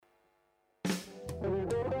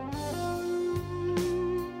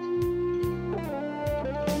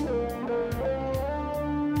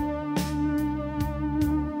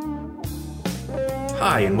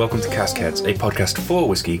Hi, and welcome to Caskheads, a podcast for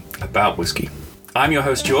whiskey, about whiskey. I'm your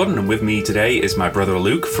host, Jordan, and with me today is my brother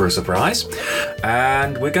Luke for a surprise.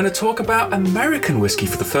 And we're going to talk about American whiskey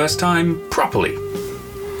for the first time properly.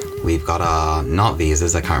 We've got our, not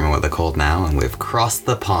visas, I can't remember what they're called now, and we've crossed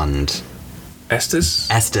the pond. Estes?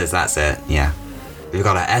 Estes, that's it, yeah. We've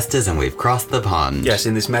got our Estes and we've crossed the pond. Yes,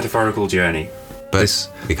 in this metaphorical journey. But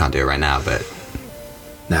we can't do it right now, but...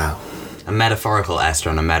 Now. A metaphorical Ester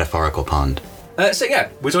on a metaphorical pond.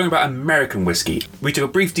 We're talking about American whiskey. We took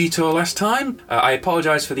a brief detour last time. I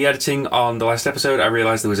apologise for the editing on the last episode. I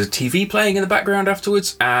realised there was a TV playing in the background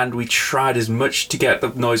afterwards, and we tried as much to get the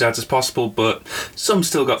noise out as possible, but some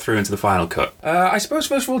still got through into the final cut. I suppose,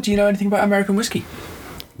 first of all, do you know anything about American whiskey?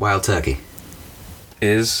 Wild Turkey.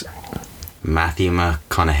 Is... Matthew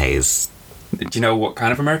McConaughey's. Do you know what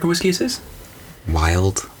kind of American whiskey it is?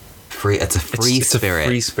 Wild. Free. It's a free spirit.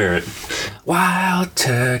 It's a free spirit. Wild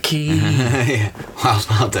Turkey. Yeah.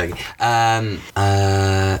 Wild Turkey.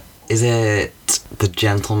 Is it The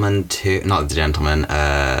Gentleman 2? Not The Gentleman.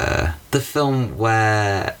 The film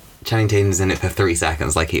where Channing Tatum's in it for 3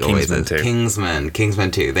 seconds, like he always is. 2.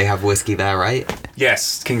 Kingsman 2. They have whiskey there, right?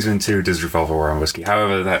 Yes, Kingsman 2 does revolve around whiskey.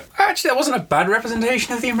 However, that wasn't a bad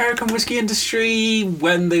representation of the American whiskey industry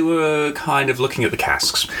when they were kind of looking at the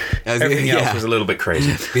casks. Everything else was a little bit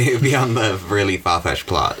crazy. Beyond the really far-fetched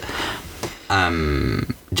plot.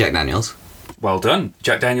 Jack Daniels. Well done.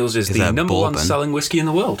 Jack Daniels is the number one selling whiskey in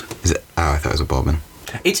the world. Is it? Oh, I thought it was a bourbon.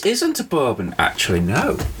 It isn't a bourbon, actually,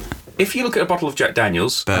 no. If you look at a bottle of Jack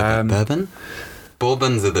Daniels... Bourbon?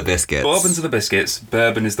 Bourbons are the biscuits. Bourbons are the biscuits.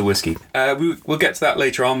 Bourbon is the whiskey. We'll get to that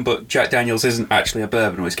later on, but Jack Daniels isn't actually a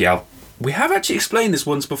bourbon whiskey. We have actually explained this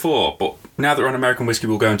once before, but now that we're on American whiskey,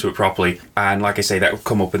 we'll go into it properly. And like I say, that will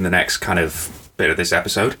come up in the next kind of bit of this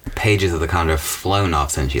episode. Pages of the calendar have flown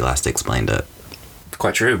off since you last explained it.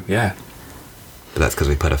 Quite true, yeah. But that's because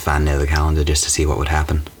we put a fan near the calendar just to see what would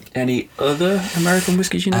happen. Any other American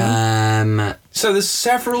whiskies you know? So there's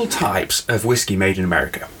several types of whiskey made in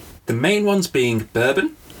America. The main ones being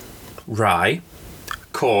bourbon, rye,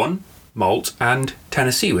 corn, malt, and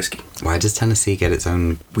Tennessee whiskey. Why does Tennessee get its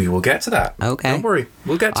own... We will get to that. Okay. Don't worry.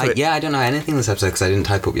 We'll get to it. Yeah, I don't know anything this episode because I didn't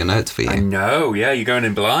type up your notes for you. I know, yeah, you're going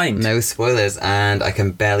in blind. No spoilers, and I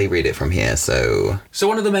can barely read it from here, so... So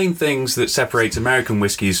one of the main things that separates American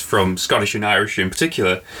whiskies from Scottish and Irish in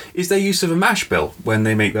particular is their use of a mash bill when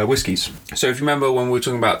they make their whiskies. So if you remember when we were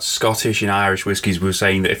talking about Scottish and Irish whiskies, we were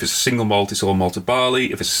saying that if it's a single malt, it's all malted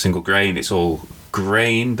barley. If it's a single grain, it's all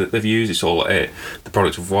grain that they've used. It's all the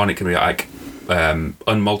product of one. It can be like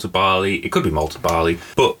unmalted barley. It could be malted barley.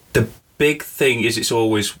 But the big thing is it's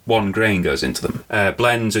always one grain goes into them.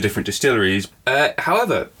 Blends are different distilleries.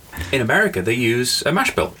 However, in America, they use a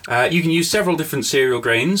mash bill. You can use several different cereal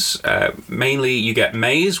grains. Mainly, you get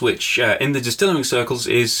maize, which in the distilling circles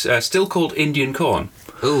is still called Indian corn.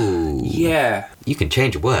 Ooh. Yeah. You can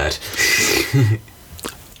change a word.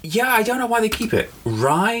 Yeah, I don't know why they keep it.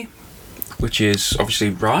 Rye, which is obviously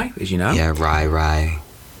rye, as you know. Yeah, rye.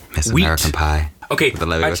 Miss American Pie. Okay, the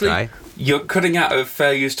Lewis guy. You're cutting out of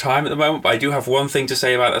fair use time at the moment, but I do have one thing to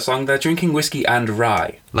say about that song. They're drinking whiskey and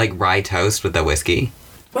rye. Like rye toast with their whiskey?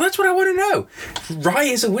 Well, that's what I want to know. Rye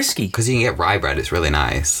is a whiskey. Because you can get rye bread, it's really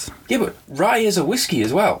nice. Yeah, but rye is a whiskey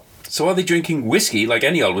as well. So are they drinking whiskey, like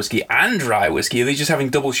any old whiskey, and rye whiskey? Are they just having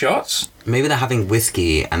double shots? Maybe they're having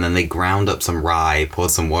whiskey, and then they ground up some rye,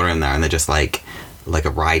 poured some water in there, and they're just like a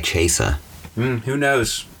rye chaser. Who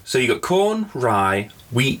knows? So you got corn, rye,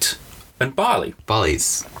 wheat, and barley.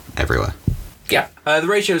 Barley's everywhere. Yeah. The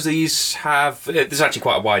ratios these have, there's actually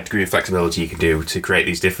quite a wide degree of flexibility you can do to create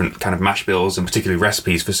these different kind of mash bills and particularly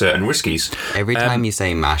recipes for certain whiskies. Every time you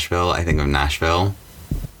say mash bill, I think of Nashville.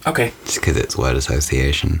 Okay. Just because it's word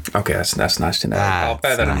association. Okay, that's nice to know. I'll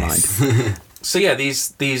bear that in mind. So yeah,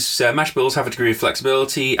 these mash bills have a degree of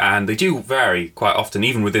flexibility, and they do vary quite often,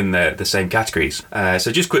 even within the same categories.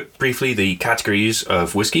 So just briefly, the categories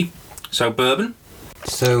of whiskey. So bourbon.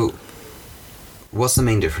 So, what's the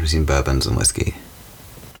main difference between bourbons and whiskey?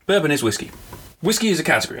 Bourbon is whiskey. Whiskey is a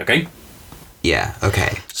category, okay? Yeah,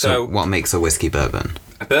 okay. So what makes a whiskey bourbon?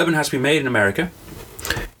 A bourbon has to be made in America.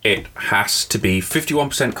 It has to be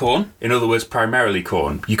 51% corn. In other words, primarily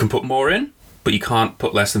corn. You can put more in, but you can't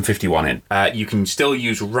put less than 51 in. You can still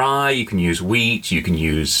use rye, you can use wheat, you could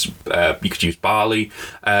use barley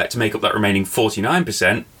to make up that remaining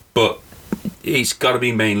 49%, but it's got to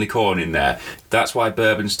be mainly corn in there. That's why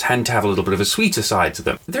bourbons tend to have a little bit of a sweeter side to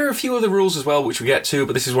them. There are a few other rules as well, which we get to,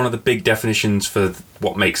 but this is one of the big definitions for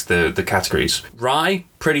what makes the categories. Rye,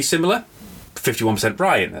 pretty similar. 51%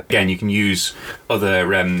 rye in it. Again, you can use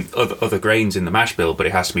other grains in the mash bill, but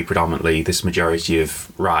it has to be predominantly this majority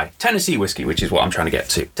of rye. Tennessee whiskey, which is what I'm trying to get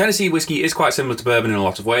to. Tennessee whiskey is quite similar to bourbon in a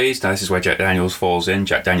lot of ways. Now, this is where Jack Daniels falls in.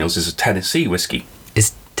 Jack Daniels is a Tennessee whiskey.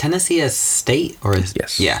 Is Tennessee a state or is...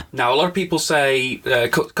 Yes. Yeah. Now, a lot of people say,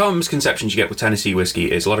 common misconceptions you get with Tennessee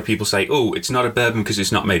whiskey is a lot of people say, oh, it's not a bourbon because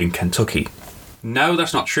it's not made in Kentucky. No,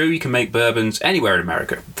 that's not true. You can make bourbons anywhere in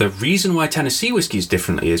America. The reason why Tennessee whiskey is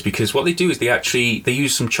differently is because what they do is they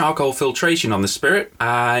use some charcoal filtration on the spirit,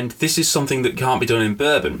 and this is something that can't be done in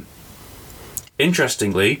bourbon.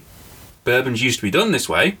 Interestingly, bourbons used to be done this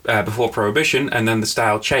way before Prohibition, and then the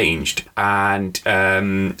style changed, and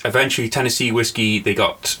eventually Tennessee whiskey they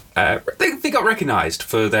got recognised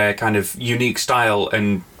for their kind of unique style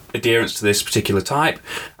and adherence to this particular type.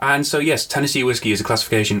 And so yes, Tennessee whiskey is a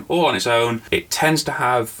classification all on its own. It tends to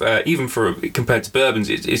have even compared to bourbons,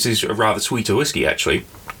 it is a rather sweeter whiskey actually.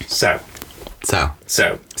 So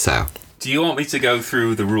do you want me to go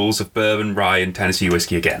through the rules of bourbon, rye and Tennessee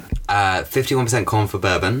whiskey again? 51% corn for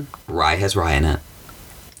bourbon. Rye has rye in it.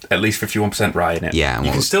 At least 51% rye in it. Yeah.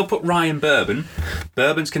 You can still put rye in bourbon.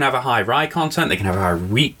 Bourbons can have a high rye content, they can have a high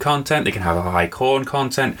wheat content, they can have a high corn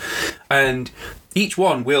content, and each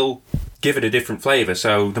one will give it a different flavour.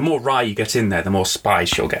 So the more rye you get in there, the more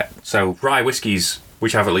spice you'll get. So rye whiskies,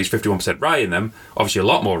 which have at least 51% rye in them, obviously a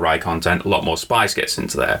lot more rye content, a lot more spice gets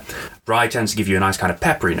into there. Rye tends to give you a nice kind of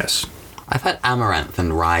pepperiness. I've had amaranth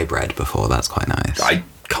and rye bread before. That's quite nice. I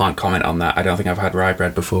can't comment on that. I don't think I've had rye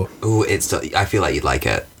bread before. Ooh, I feel like you'd like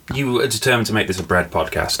it. You are determined to make this a bread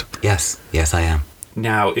podcast. Yes, I am.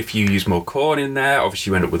 Now, if you use more corn in there,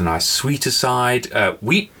 obviously you end up with a nice sweeter side.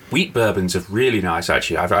 Wheat bourbons are really nice,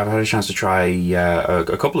 actually. I've had a chance to try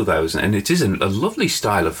a couple of those, and it is a lovely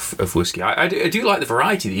style of whiskey. I do like the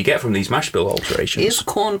variety that you get from these mash bill alterations. Is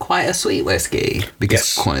corn quite a sweet whiskey? Because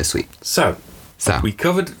Yes. corn is sweet. So, we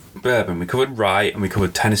covered bourbon, we covered rye, and we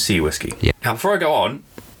covered Tennessee whiskey. Yeah. Now, before I go on,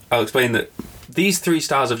 I'll explain that these three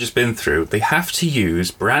styles I've just been through, they have to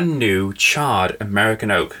use brand new charred American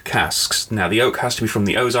oak casks. Now, the oak has to be from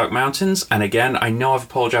the Ozark Mountains, and again, I know I've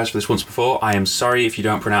apologised for this once before. I am sorry if you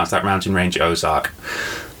don't pronounce that mountain range Ozark.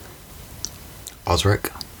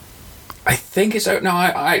 Osric? I think it's... No,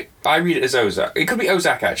 I read it as Ozark. It could be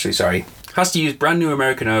Ozark, actually, sorry. Has to use brand new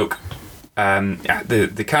American oak.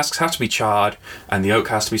 The casks have to be charred, and the oak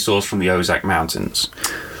has to be sourced from the Ozark Mountains.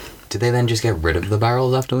 Do they then just get rid of the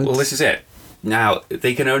barrels afterwards? Well, this is it. Now,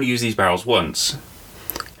 they can only use these barrels once.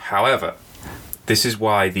 However, this is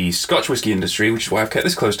why the Scotch whisky industry, which is why I've kept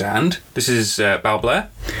this close to hand, this is Balblair.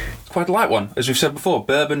 It's quite a light one. As we've said before,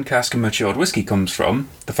 bourbon cask and matured whisky comes from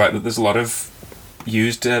the fact that there's a lot of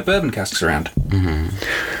used bourbon casks around. Mm-hmm.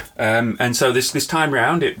 And so this time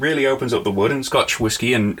round, it really opens up the wood, and Scotch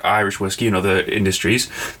whisky and Irish whisky and other industries,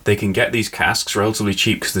 they can get these casks relatively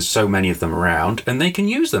cheap because there's so many of them around, and they can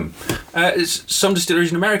use them. Some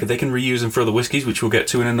distilleries in America, they can reuse them for other whiskies, which we'll get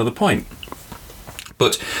to in another point.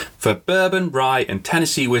 But for bourbon, rye, and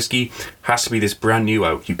Tennessee whiskey, has to be this brand new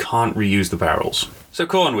oak. You can't reuse the barrels. So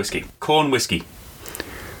corn whiskey. I like Corn whiskey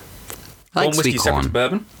sweet is separate corn. to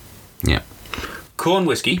bourbon. Yeah. Corn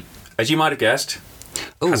whiskey, as you might have guessed,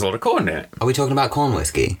 has a lot of corn in it. Are we talking about corn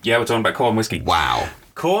whiskey? Yeah, we're talking about corn whiskey. Wow.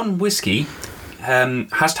 Corn whiskey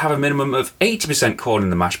has to have a minimum of 80% corn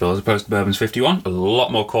in the mash bill as opposed to bourbon's 51. A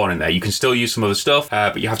lot more corn in there. You can still use some other stuff,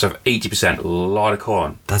 but you have to have 80%. A lot of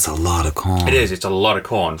corn. That's a lot of corn. It is. It's a lot of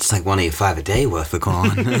corn. It's like 1 of your 5 a day worth of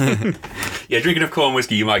corn. Yeah, drinking enough corn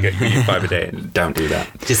whiskey, you might get 5 a day. And don't do that.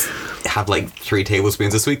 Just have like 3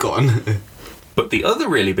 tablespoons of sweet corn. But the other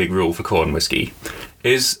really big rule for corn whiskey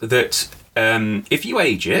is that if you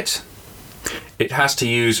age it, it has to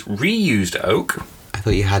use reused oak. I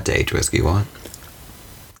thought you had to age whiskey, what?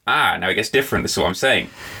 Now it gets different, this is what I'm saying.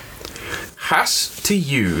 Has to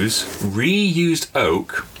use reused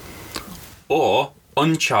oak or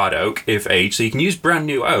uncharred oak if aged. So you can use brand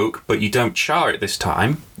new oak, but you don't char it this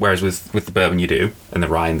time, whereas with the bourbon you do, and the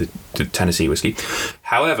rye and the Tennessee whiskey.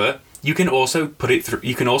 However, you can also put it through.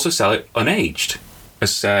 You can also sell it unaged,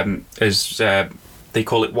 as they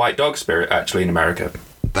call it white dog spirit actually in America.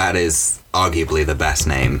 That is arguably the best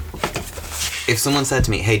name. If someone said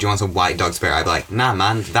to me, hey, do you want some white dog spirit? I'd be like, nah,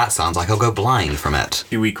 man, that sounds like I'll go blind from it.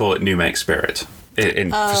 We call it new make spirit for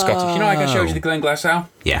Scottish. You know, like I showed you the Glenglassaugh?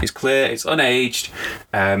 Yeah. It's clear, it's unaged,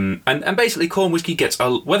 and basically corn whiskey gets,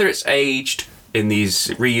 whether it's aged in these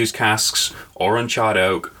reused casks or uncharred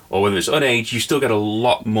oak, or whether it's unaged, you still get a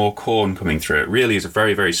lot more corn coming through. It really is a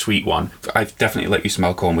very, very sweet one. I've definitely let you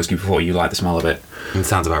smell corn whiskey before. You like the smell of it. It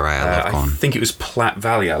sounds about right. I love corn. I think it was Platte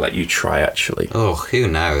Valley I let you try, actually. Oh, who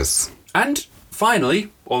knows? And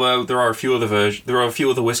finally, although there are a few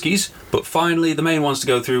other whiskies, but finally the main ones to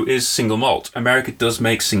go through is single malt. America does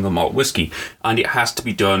make single malt whiskey, and it has to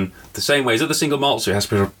be done the same way as other single malts. So it has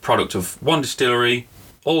to be a product of one distillery,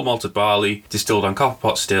 all malted barley, distilled on copper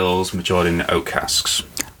pot stills, matured in oak casks.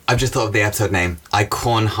 I've just thought of the episode name. I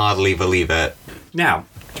can hardly believe it. Now,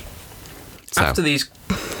 after these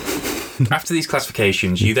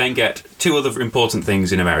classifications, you then get two other important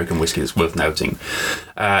things in American whiskey that's worth noting.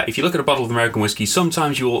 If you look at a bottle of American whiskey,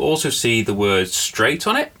 sometimes you will also see the word straight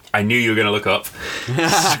on it. I knew you were going to look up.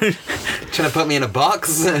 Trying to put me in a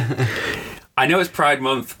box? I know it's Pride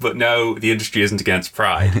Month, but no, the industry isn't against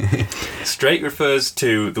pride. Straight refers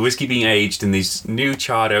to the whiskey being aged in these new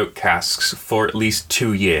charred oak casks for at least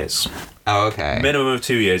 2 years. Oh, okay. Minimum of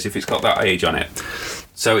 2 years if it's got that age on it.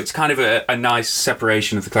 So it's kind of a nice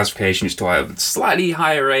separation of the classification. It's to a slightly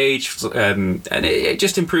higher age, and it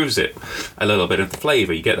just improves it a little bit of the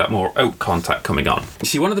flavour. You get that more oak contact coming on. You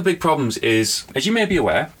see, one of the big problems is, as you may be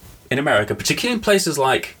aware, in America, particularly in places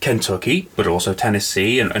like Kentucky, but also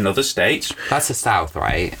Tennessee and other states. That's the South,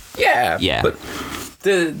 right? Yeah. Yeah. But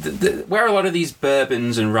the where a lot of these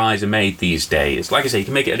bourbons and rye are made these days, like I say, you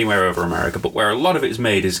can make it anywhere over America, but where a lot of it is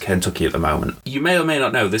made is Kentucky at the moment. You may or may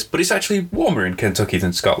not know this, but it's actually warmer in Kentucky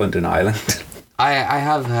than Scotland and Ireland. I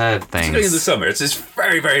have heard things. Particularly in the summer, it's just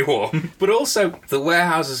very, very warm. But also, the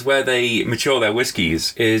warehouses where they mature their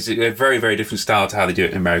whiskies is a very, very different style to how they do it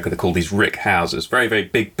in America. They're called these rick houses. Very, very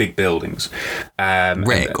big buildings.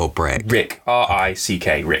 Rick or brick? Rick.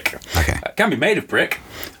 R-I-C-K, rick. Okay. Can be made of brick.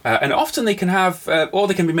 And often they can have, or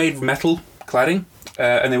they can be made of metal cladding.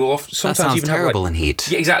 And they will sometimes that sounds even terrible have in heat.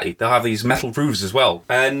 Yeah, exactly. They'll have these metal roofs as well.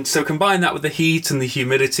 And so combine that with the heat and the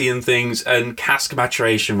humidity and things, and cask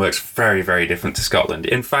maturation works very, very different to Scotland.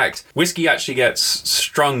 In fact, whiskey actually gets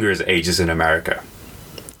stronger as it ages in America.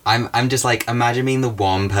 I'm just like, imagine being the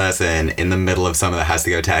one person in the middle of summer that has to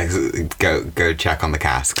go check on the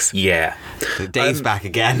casks. Yeah. Dave's back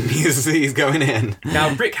again. He's going in.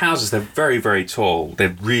 Now, brick houses, they're very, very tall.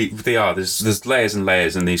 They are. There's layers and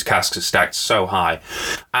layers, and these casks are stacked so high.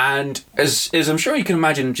 And as I'm sure you can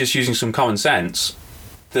imagine, just using some common sense,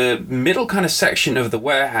 the middle kind of section of the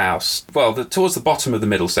warehouse, well, towards the bottom of the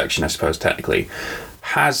middle section, I suppose, technically,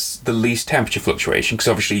 has the least temperature fluctuation, because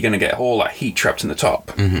obviously you're going to get all that heat trapped in the top.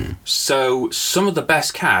 Mm-hmm. So some of the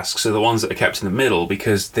best casks are the ones that are kept in the middle,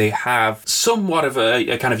 because they have somewhat of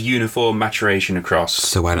a kind of uniform maturation across.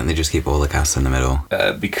 So why don't they just keep all the casks in the middle?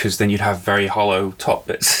 Because then you'd have very hollow top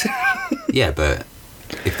bits. Yeah, but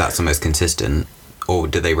if that's the most consistent... Or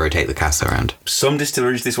do they rotate the casks around? Some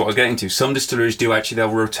distilleries, this is what I was getting to, some distilleries do actually, they'll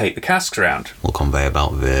rotate the casks around. Or conveyor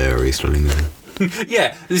belt very slowly.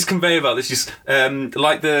 Yeah, this conveyor belt, it's just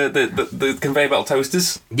like the conveyor belt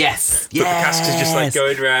toasters. Yes, But the casks are just like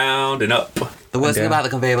going round and up. The worst thing about the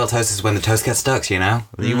conveyor belt toast is when the toast gets stuck, you know?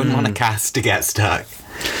 You wouldn't want a cask to get stuck.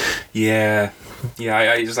 Yeah. Yeah,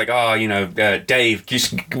 I just like, Dave,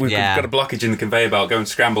 we've got a blockage in the conveyor belt, go and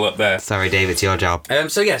scramble up there. Sorry, Dave, it's your job.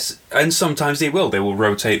 So yes, and sometimes they will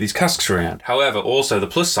rotate these casks around. However, also the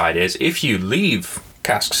plus side is, if you leave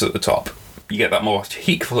casks at the top, you get that more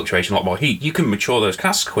heat fluctuation, a lot more heat, you can mature those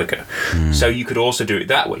casks quicker. So you could also do it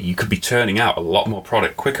that way. You could be turning out a lot more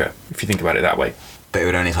product quicker, if you think about it that way. But it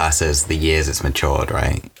would only class as the years it's matured,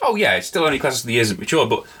 right? Oh yeah, it still only classes the years it matured,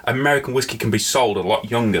 but American whiskey can be sold a lot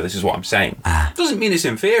younger, this is what I'm saying. Doesn't mean it's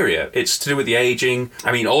inferior, it's to do with the aging.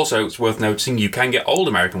 I mean, also, it's worth noticing, you can get old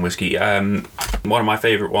American whiskey. One of my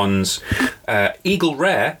favourite ones, Eagle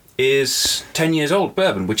Rare, is 10 years old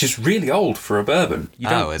bourbon, which is really old for a bourbon. You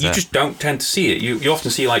just don't tend to see it. You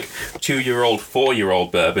often see like 2-year-old,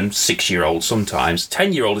 4-year-old bourbon, 6-year-old sometimes.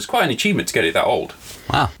 10-year-old is quite an achievement to get it that old.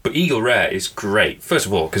 Wow. But Eagle Rare is great. First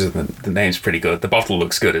of all, because the name's pretty good. The bottle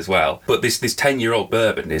looks good as well. But this 10-year-old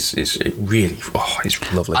bourbon is really,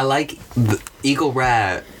 it's lovely. I like Eagle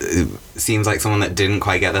Rare. Seems like someone that didn't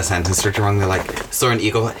quite get their sentence structure wrong. They're like, saw an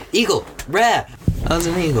eagle Rare. That's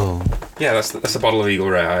an eagle. Yeah, that's a bottle of Eagle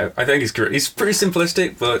Rare. I think it's great. It's pretty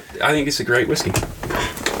simplistic, but I think it's a great whiskey.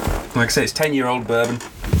 Like I say, it's 10-year-old bourbon.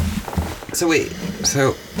 So wait,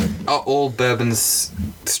 are all bourbons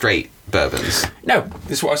straight bourbons? No,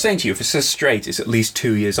 this is what I was saying to you. If it says straight, it's at least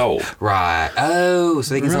 2 years old. Right. Oh,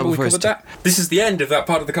 so they can Remember sell we before covered that? This is the end of that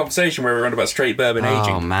part of the conversation where we were on about straight bourbon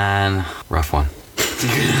aging. Oh man, rough one.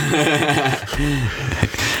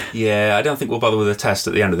 Yeah, I don't think we'll bother with a test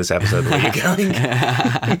at the end of this episode. Where you're going?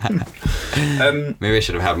 Maybe I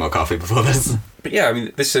should have had more coffee before this. But yeah, I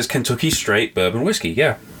mean, this says Kentucky straight bourbon whiskey.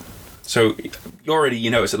 Yeah, so you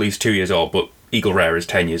know it's at least 2 years old, but Eagle Rare is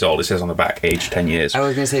 10 years old. It says on the back, aged 10 years. I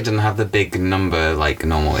was going to say it doesn't have the big number like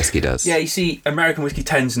normal whiskey does. Yeah, you see, American whiskey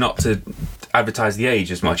tends not to advertise the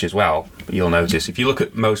age as much as well. You'll notice if you look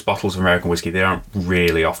at most bottles of American whiskey, they don't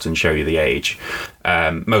really often show you the age.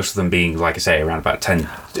 Most of them being, like I say, around about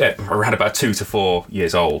 2 to 4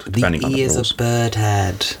 years old, depending on the ears rules. of bird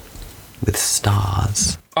head with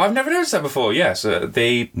stars. I've never noticed that before. Yes,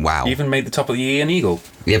 they even made the top of the E an eagle.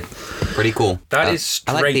 Yep, pretty cool. That is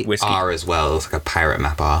straight I like the whiskey. R as well. It's like a pirate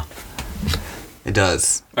map R. It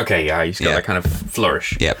does. Okay, yeah, he's got that kind of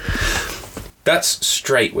flourish. Yep. That's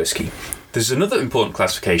straight whiskey. There's another important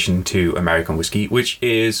classification to American whiskey, which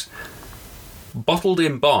is bottled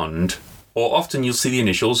in bond, or often you'll see the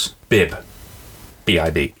initials BIB.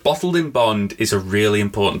 B-I-B. Bottled in bond is a really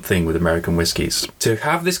important thing with American whiskies. To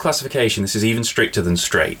have this classification, this is even stricter than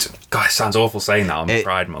straight. God, it sounds awful saying that on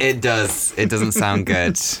Pride Month. It does. It doesn't sound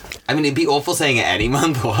good. I mean, it'd be awful saying it any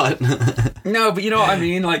month, what? No, but you know what I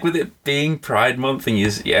mean? Like, with it being Pride Month and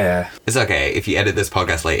yeah. It's okay. If you edit this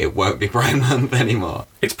podcast late, it won't be Pride Month anymore.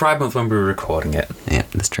 It's Pride Month when we were recording it. Yeah,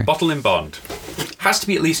 that's true. Bottle in bond has to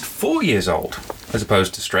be at least 4 years old, as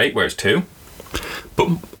opposed to straight, where it's 2. But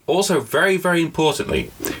also, very, very importantly,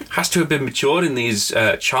 has to have been matured in these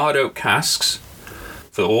charred oak casks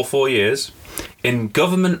for all 4 years, in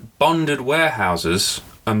government bonded warehouses,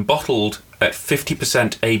 and bottled at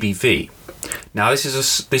 50% ABV. Now,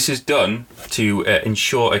 this is done to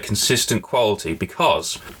ensure a consistent quality,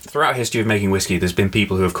 because throughout history of making whiskey, there's been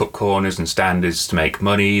people who have cut corners and standards to make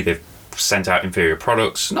money. They've sent out inferior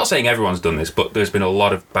products. Not saying everyone's done this, but there's been a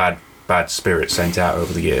lot of bad spirits sent out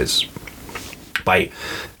over the years by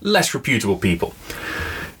less reputable people.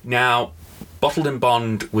 Now, bottled in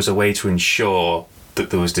bond was a way to ensure that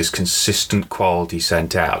there was this consistent quality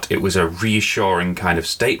sent out. It was a reassuring kind of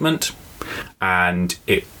statement, and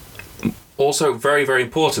it also, very, very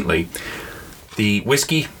importantly, the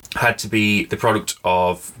whiskey had to be the product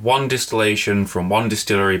of one distillation from one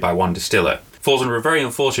distillery by one distiller. Falls under a very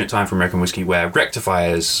unfortunate time for American whiskey where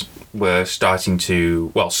rectifiers were starting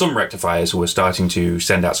to, some rectifiers were starting to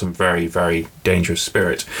send out some very, very dangerous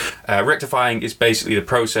spirit. Rectifying is basically the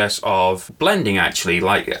process of blending, actually,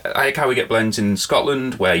 like how we get blends in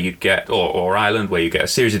Scotland, where you'd get, or Ireland, where you get a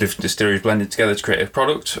series of different distilleries blended together to create a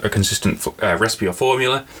product, a consistent recipe or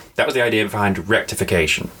formula. That was the idea behind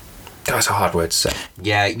rectification. That's a hard word to say.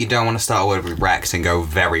 Yeah, you don't want to start a word with Rex and go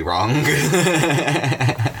very wrong.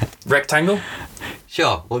 Rectangle?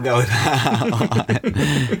 Sure, we'll go with that.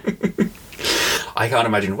 I can't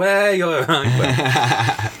imagine where you're...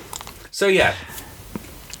 So yeah.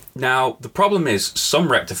 Now, the problem is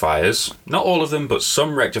some rectifiers, not all of them, but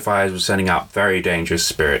some rectifiers were sending out very dangerous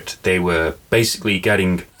spirit. They were basically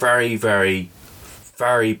getting very, very,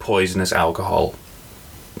 very poisonous alcohol.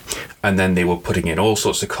 And then they were putting in all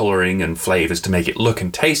sorts of colouring and flavours to make it look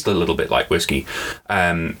and taste a little bit like whiskey.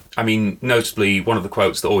 I mean, notably, one of the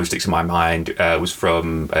quotes that always sticks in my mind was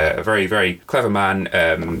from a very, very clever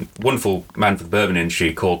man, wonderful man for the bourbon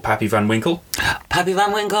industry called Pappy Van Winkle. Pappy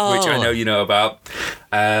Van Winkle! Which I know you know about.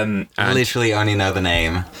 I literally only know the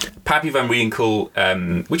name. Pappy Van Winkle,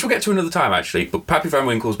 which we'll get to another time, actually, but Pappy Van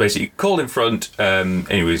Winkle was basically called in front, and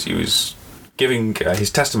he was giving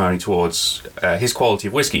his testimony towards his quality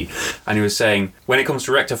of whiskey, and he was saying, when it comes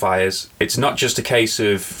to rectifiers, it's not just a case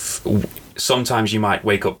of sometimes you might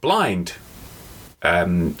wake up blind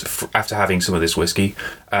after having some of this whiskey.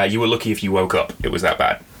 You were lucky if you woke up. It was that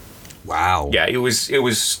bad. Wow. Yeah, it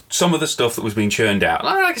was some of the stuff that was being churned out.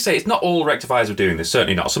 Like I say, it's not all rectifiers were doing this.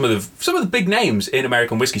 Certainly not. Some of the big names in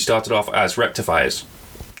American whiskey started off as rectifiers,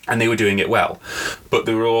 and they were doing it well. But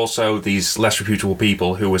there were also these less reputable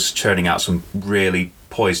people who were churning out some really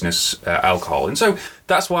poisonous alcohol. And so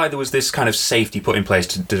that's why there was this kind of safety put in place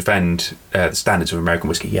to defend the standards of American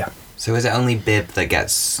whiskey, yeah. So is it only BIB that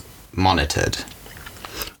gets monitored?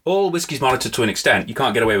 All whiskey's monitored to an extent. You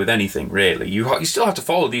can't get away with anything, really. You still have to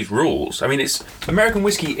follow these rules. I mean, American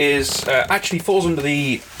whiskey is actually falls under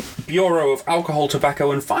the Bureau of Alcohol,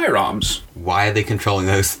 Tobacco and Firearms. Why are they controlling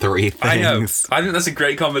those three things? I know. I think that's a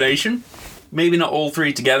great combination. Maybe not all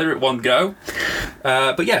three together at one go.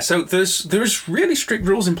 But yeah, so there's really strict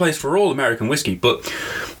rules in place for all American whiskey. But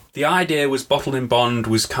the idea was bottled in bond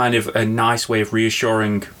was kind of a nice way of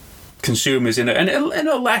reassuring consumers in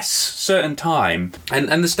a less certain time,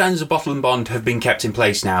 and the standards of bottle and bond have been kept in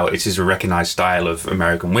place now. It is a recognised style of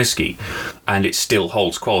American whiskey, and it still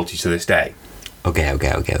holds quality to this day. Okay.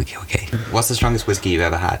 What's the strongest whiskey you've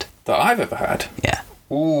ever had? That I've ever had? Yeah.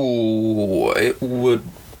 Ooh, it would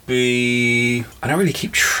be... I don't really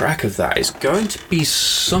keep track of that. It's going to be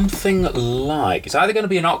something like... It's either going to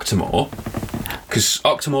be an Octomore, because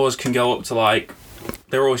Octomores can go up to like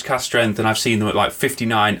they're always cask strength, and I've seen them at like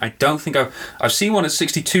 59. I don't think I've seen one at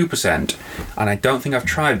 62%, and I don't think I've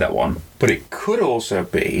tried that one. But it could also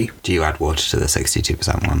be. Do you add water to the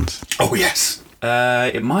 62% ones? Oh yes.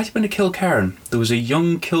 It might have been a Kilkerran. There was a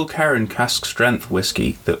young Kilkerran cask strength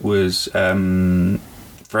whiskey that was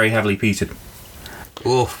very heavily peated.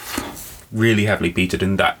 Oof. Really heavily peated,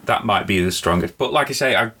 and that might be the strongest. But like I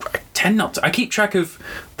say, I tend not to. I keep track of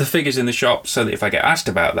the figures in the shop so that if I get asked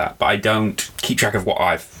about that, but I don't keep track of what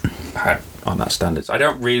I've had on that standards. I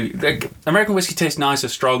don't really. American whiskey tastes nicer,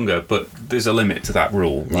 stronger, but there's a limit to that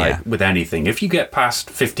rule. Like with anything, if you get past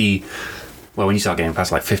 50, well, when you start getting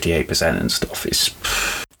past like 58% and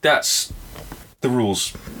stuff, that's the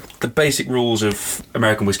rules. The basic rules of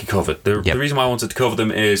American whiskey covered. The reason why I wanted to cover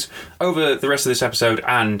them is over the rest of this episode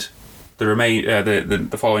and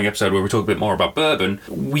the following episode where we talk a bit more about bourbon,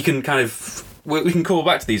 we can call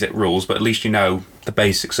back to these rules, but at least you know the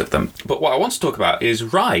basics of them. But what I want to talk about is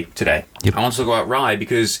rye today. Yep. I want to talk about rye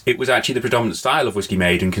because it was actually the predominant style of whiskey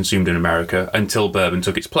made and consumed in America until bourbon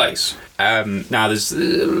took its place. Now, there's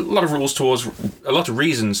a lot of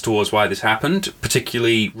reasons towards why this happened.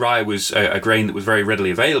 Particularly, rye was a grain that was very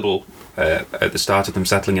readily available at the start of them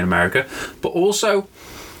settling in America, but also.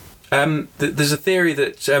 There's a theory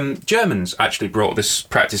that Germans actually brought this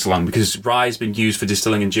practice along because rye has been used for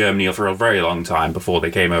distilling in Germany for a very long time before they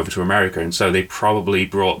came over to America, and so they probably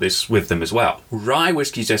brought this with them as well. Rye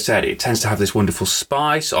whiskey, as I said, it tends to have this wonderful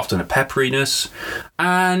spice, often a pepperiness,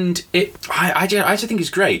 and I actually think it's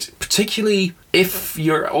great, particularly if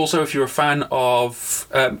you're a fan of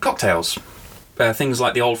cocktails. Things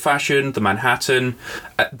like the Old Fashioned, the Manhattan,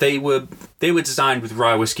 they were designed with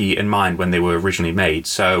rye whiskey in mind when they were originally made.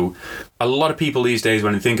 So a lot of people these days,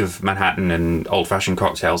 when they think of Manhattan and Old Fashioned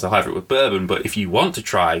cocktails, they'll have it with bourbon. But if you want to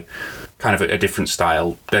try kind of a different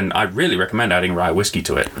style, then I really recommend adding rye whiskey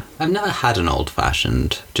to it. I've never had an Old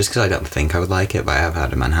Fashioned, just because I don't think I would like it, but I have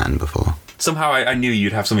had a Manhattan before. Somehow I knew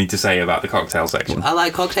you'd have something to say about the cocktail section. I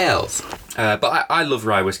like cocktails. But I love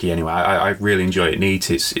rye whiskey anyway. I really enjoy it neat.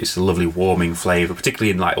 It's a lovely warming flavour, particularly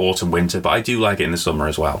in like autumn, winter, but I do like it in the summer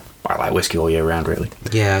as well. I like whiskey all year round, really.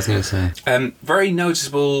 Yeah, I was going to say. Very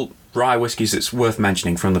noticeable rye whiskies that's worth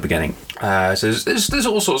mentioning from the beginning. So there's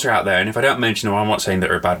all sorts out there, and if I don't mention them, I'm not saying that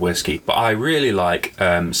they're a bad whiskey, but I really like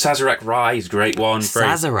Sazerac Rye is a great one.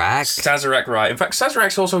 Sazerac Rye. In fact,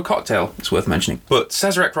 Sazerac's also a cocktail. It's worth mentioning. But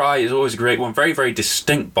Sazerac Rye is always a great one. Very, very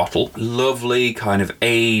distinct bottle. Lovely kind of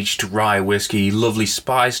aged rye whiskey. Lovely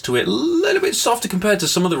spice to it. A little bit softer compared to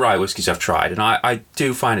some of the rye whiskies I've tried, and I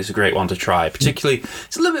do find it's a great one to try. Particularly,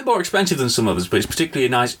 it's a little bit more expensive than some others, but it's particularly a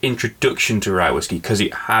nice introduction to rye whiskey because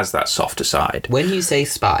it has that softer side. When you say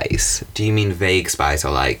spice, do you mean vague spice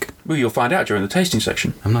or like... Well, you'll find out during the tasting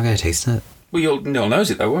section. I'm not going to taste it. Well, you'll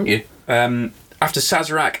nose it though, won't you? After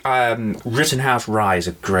Sazerac, Rittenhouse Rye is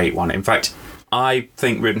a great one. In fact, I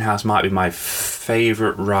think Rittenhouse might be my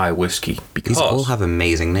favourite rye whiskey because... These all have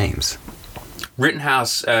amazing names.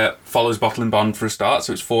 Rittenhouse follows Bottle and Bond for a start,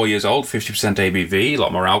 so it's 4 years old, 50% ABV, a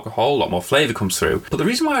lot more alcohol, a lot more flavour comes through. But the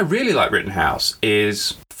reason why I really like Rittenhouse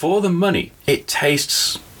is, for the money, it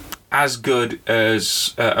tastes as good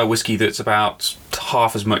as a whiskey that's about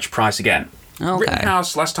half as much price again. Okay.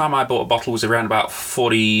 Rittenhouse, last time I bought a bottle, was around about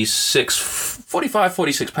 £46.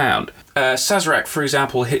 Sazerac, for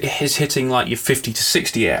example, is hitting like your 50 to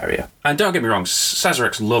 60 area. And don't get me wrong,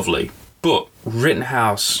 Sazerac's lovely, but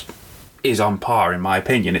Rittenhouse is on par in my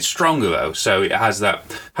opinion. It's stronger though, so it has that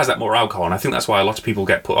more alcohol, and I think that's why a lot of people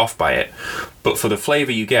get put off by it. But for the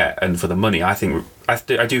flavour you get and for the money, I do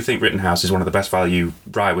think Rittenhouse is one of the best value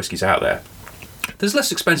rye whiskies out there. There's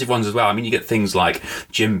less expensive ones as well. I mean, you get things like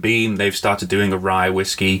Jim Beam. They've started doing a rye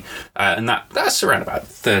whiskey, and that's around about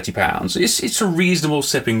 £30. It's a reasonable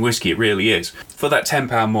sipping whiskey. It really is. For that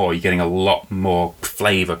 £10 more, you're getting a lot more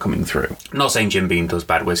flavour coming through. I'm not saying Jim Beam does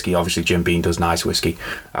bad whiskey. Obviously, Jim Beam does nice whiskey.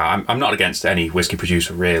 I'm not against any whiskey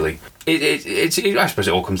producer really. I suppose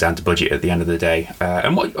it all comes down to budget at the end of the day,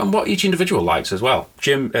 and what each individual likes as well.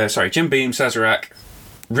 Jim Beam, Sazerac,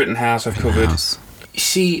 Rittenhouse. I've covered. You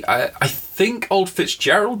see, I think Old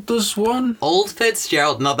Fitzgerald does one. Old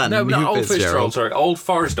Fitzgerald, not that no, new not Old Fitzgerald. Sorry, Old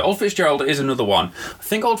Forester. Old Fitzgerald is another one. I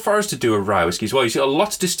think Old Forester do a rye whiskey as well. You see, a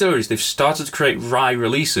lot of distilleries, they've started to create rye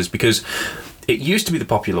releases because it used to be the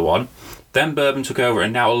popular one. Then bourbon took over,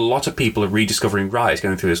 and now a lot of people are rediscovering rye. It's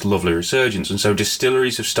going through this lovely resurgence, and so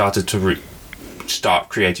distilleries have started to start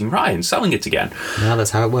creating rye and selling it again. Yeah,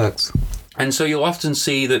 that's how it works. And so you'll often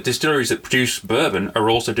see that distilleries that produce bourbon are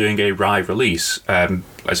also doing a rye release,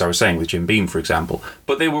 as I was saying with Jim Beam, for example.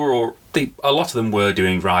 But a lot of them were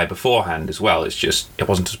doing rye beforehand as well. It's just, it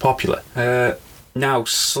wasn't as popular. Now,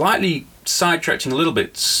 slightly sidetracking a little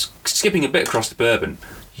bit, skipping a bit across the bourbon,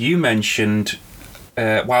 you mentioned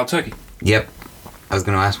Wild Turkey. Yep. I was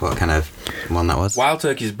going to ask what kind of one that was. Wild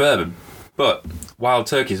Turkey is bourbon, but Wild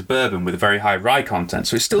Turkey is bourbon with a very high rye content.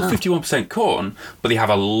 So it's still 51% corn, but they have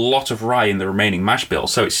a lot of rye in the remaining mash bill.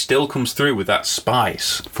 So it still comes through with that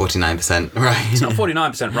spice. 49%, right? It's not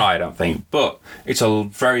 49% rye, I don't think, but it's a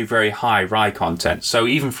very, very high rye content. So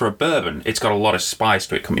even for a bourbon, it's got a lot of spice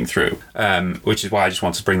to it coming through, which is why I just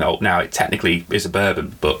wanted to bring that up now. It technically is a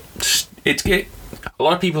bourbon, but a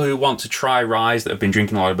lot of people who want to try ryes that have been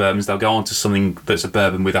drinking a lot of bourbons, they'll go on to something that's a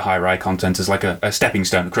bourbon with a high rye content as like a stepping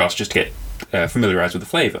stone across just to get familiarised with the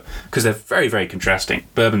flavour, because they're very, very contrasting.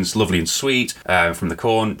 Bourbon's lovely and sweet from the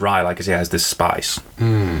corn. Rye, like I say, has this spice.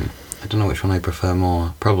 I don't know which one I prefer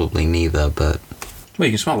more. Probably neither, but... Well,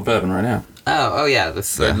 you can smell the bourbon right now. Oh yeah.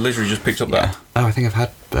 This, I literally just picked up that. Oh, I think I've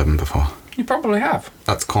had bourbon before. You probably have.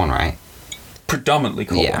 That's corn, right? Predominantly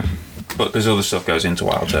corn. Yeah. But there's other stuff goes into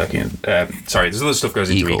Wild Turkey. And, there's other stuff goes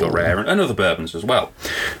into Eagle Rare and other bourbons as well.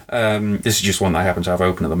 This is just one that I happen to have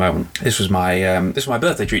open at the moment. This was my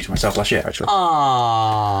birthday treat to myself last year, actually.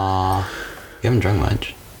 Aww. You haven't drunk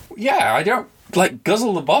much. Yeah, I don't,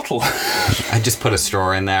 guzzle the bottle. I just put a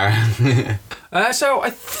straw in there. So I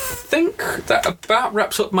think that about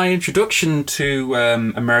wraps up my introduction to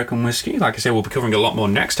American whiskey. Like I say, we'll be covering a lot more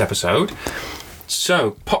next episode.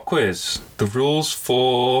 So, pop quiz. The rules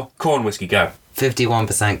for corn whiskey, go.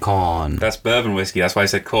 51% corn. That's bourbon whiskey. That's why I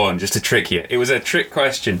said corn, just to trick you. It was a trick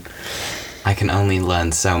question. I can only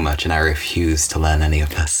learn so much, and I refuse to learn any of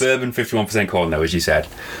this. Bourbon, 51% corn, though, as you said.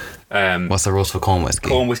 What's the rules for corn whiskey?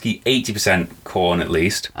 Corn whiskey, 80% corn at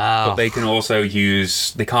least. Oh. But they can also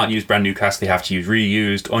they can't use brand new casks. They have to use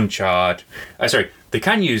reused, uncharred. They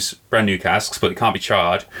can use brand new casks, but it can't be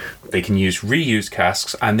charred. They can use reused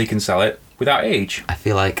casks, and they can sell it without age. I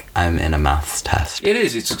feel like I'm in a maths test. It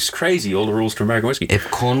is. It's crazy, all the rules to American whiskey. If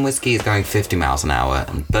corn whiskey is going 50 miles an hour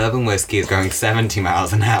and bourbon whiskey is going 70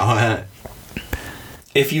 miles an hour...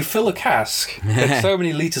 If you fill a cask at so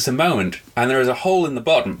many litres a moment, and there is a hole in the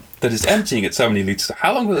bottom that is emptying at so many litres,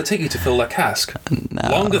 how long will it take you to fill that cask? No.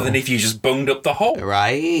 Longer than if you just bunged up the hole.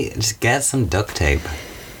 Right? Just get some duct tape.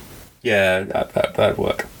 Yeah, that'd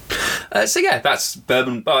work. That's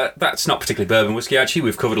bourbon. That's not particularly bourbon whiskey, actually.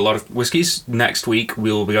 We've covered a lot of whiskies. Next week,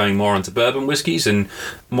 we'll be going more onto bourbon whiskies, and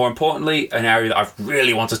more importantly, an area that I've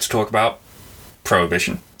really wanted to talk about,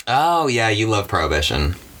 Prohibition. Oh, yeah, you love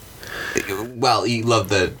Prohibition. Well, you love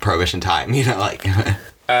the Prohibition time, So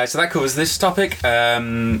that covers this topic.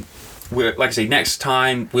 Like I say, next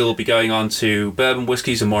time we'll be going on to bourbon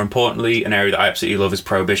whiskies, and more importantly, an area that I absolutely love is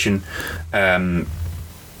Prohibition. We'll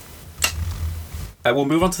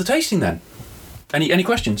move on to the tasting then. Any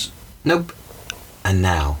questions? Nope. And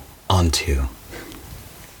now, on to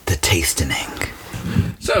the tasting.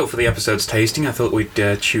 So, for the episode's tasting, I thought we'd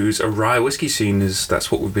choose a rye whiskey, seeing as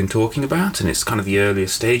that's what we've been talking about, and it's kind of the earlier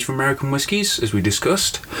stage of American whiskies, as we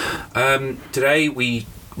discussed. Today, we're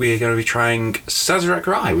going to be trying Sazerac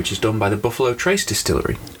Rye, which is done by the Buffalo Trace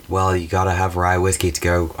Distillery. Well, you gotta have rye whiskey to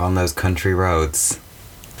go on those country roads.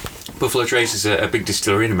 Buffalo Trace is a big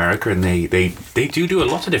distillery in America, and they do a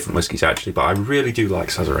lot of different whiskies, actually, but I really do like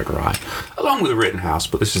Sazerac Rye, along with the Rittenhouse,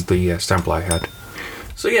 but this is the sample I had.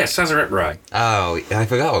 So yeah, Sazerac Rye. Oh, I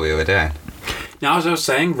forgot what we were doing. Now, as I was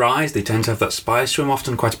saying, ryes, they tend to have that spice to them,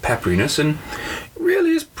 often quite a pepperiness, and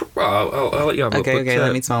really is... Well, I'll let you have a look. Okay,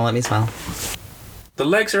 let me smell. The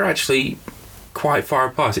legs are actually quite far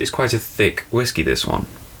apart. It's quite a thick whiskey, this one.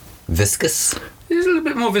 Viscous? There's a little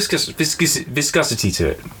bit more viscosity to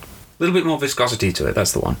it. A little bit more viscosity to it,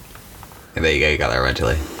 that's the one. There you go, you got that right,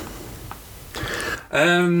 Julie.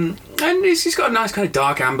 And it's got a nice kind of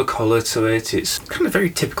dark amber colour to it. It's kind of very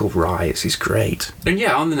typical rye. It's great. And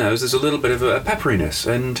yeah, on the nose, there's a little bit of a pepperiness,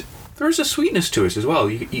 and there is a sweetness to it as well.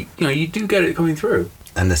 You do get it coming through.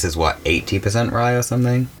 And this is what, 80% rye or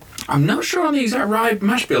something? I'm not sure on the exact rye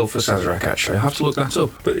mash bill for Sazerac, actually. I'll have to look that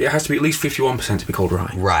up. But it has to be at least 51% to be called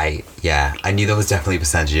rye. Right, yeah. I knew there was definitely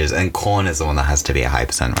percentages, and corn is the one that has to be a high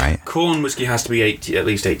percent, right? Corn whiskey has to be at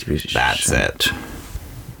least 80%. That's it.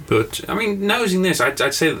 But, I mean, nosing this, I'd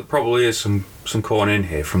say that there probably is some corn in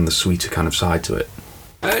here from the sweeter kind of side to it.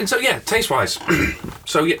 And so, yeah, taste-wise.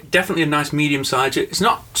 So, yeah, definitely a nice medium size. It's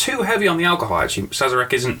not too heavy on the alcohol, actually.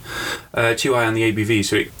 Sazerac isn't too high on the ABV,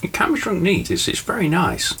 so it can be drunk neat. It's very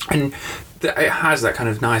nice. And it has that kind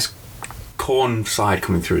of nice corn side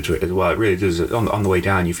coming through to it as well. It really does. On the way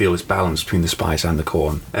down, you feel this balance between the spice and the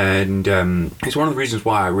corn. And it's one of the reasons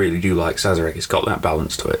why I really do like Sazerac. It's got that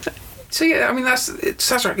balance to it. So yeah, I mean,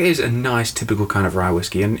 Sazerac is a nice, typical kind of rye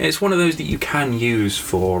whiskey, and it's one of those that you can use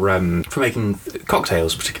for making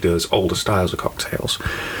cocktails, particularly those older styles of cocktails.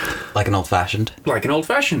 Like an old-fashioned? Like an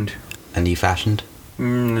old-fashioned. A new-fashioned?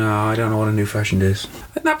 No, I don't know what a new-fashioned is.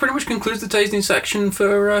 And that pretty much concludes the tasting section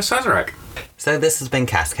for Sazerac. So this has been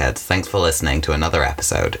Caskheads. Thanks for listening to another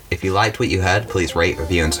episode. If you liked what you heard, please rate,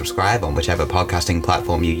 review, and subscribe on whichever podcasting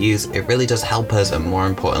platform you use. It really does help us, and more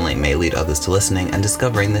importantly, may lead others to listening and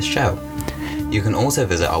discovering this show. You can also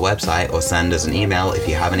visit our website or send us an email if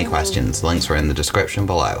you have any questions. Links are in the description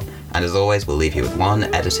below. And as always, we'll leave you with one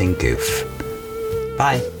editing goof.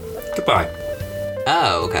 Bye. Goodbye.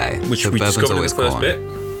 Oh, okay. Which So we bourbon's discovered in the always first corn.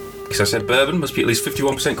 bit. Because I said bourbon must be at least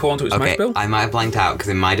 51% corn to its Okay, mash bill. I might have blanked out because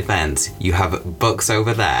in my defense, you have books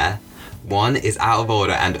over there. One is out of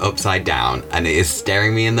order and upside down, and it is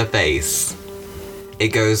staring me in the face. It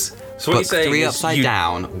goes So what book you're saying 3 is upside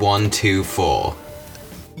down, 1, 2, 4.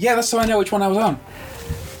 Yeah, that's so I know which one I was on.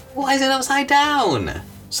 Why is it upside down?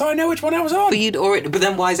 So I know which one I was on. But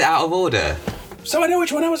then why is it out of order? So I know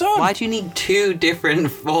which one I was on. Why do you need 2 different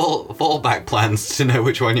fallback plans to know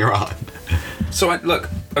which one you're on? So look,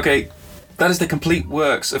 okay, that is the complete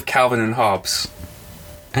works of Calvin and Hobbes.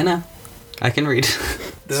 I know. I can read.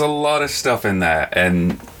 There's a lot of stuff in there,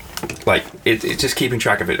 and like it's just keeping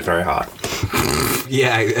track of it is very hard.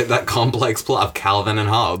 Yeah, that complex plot of Calvin and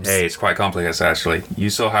Hobbes. Hey, it's quite complex actually. You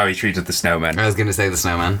saw how he treated the snowman. I was going to say the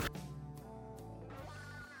snowman.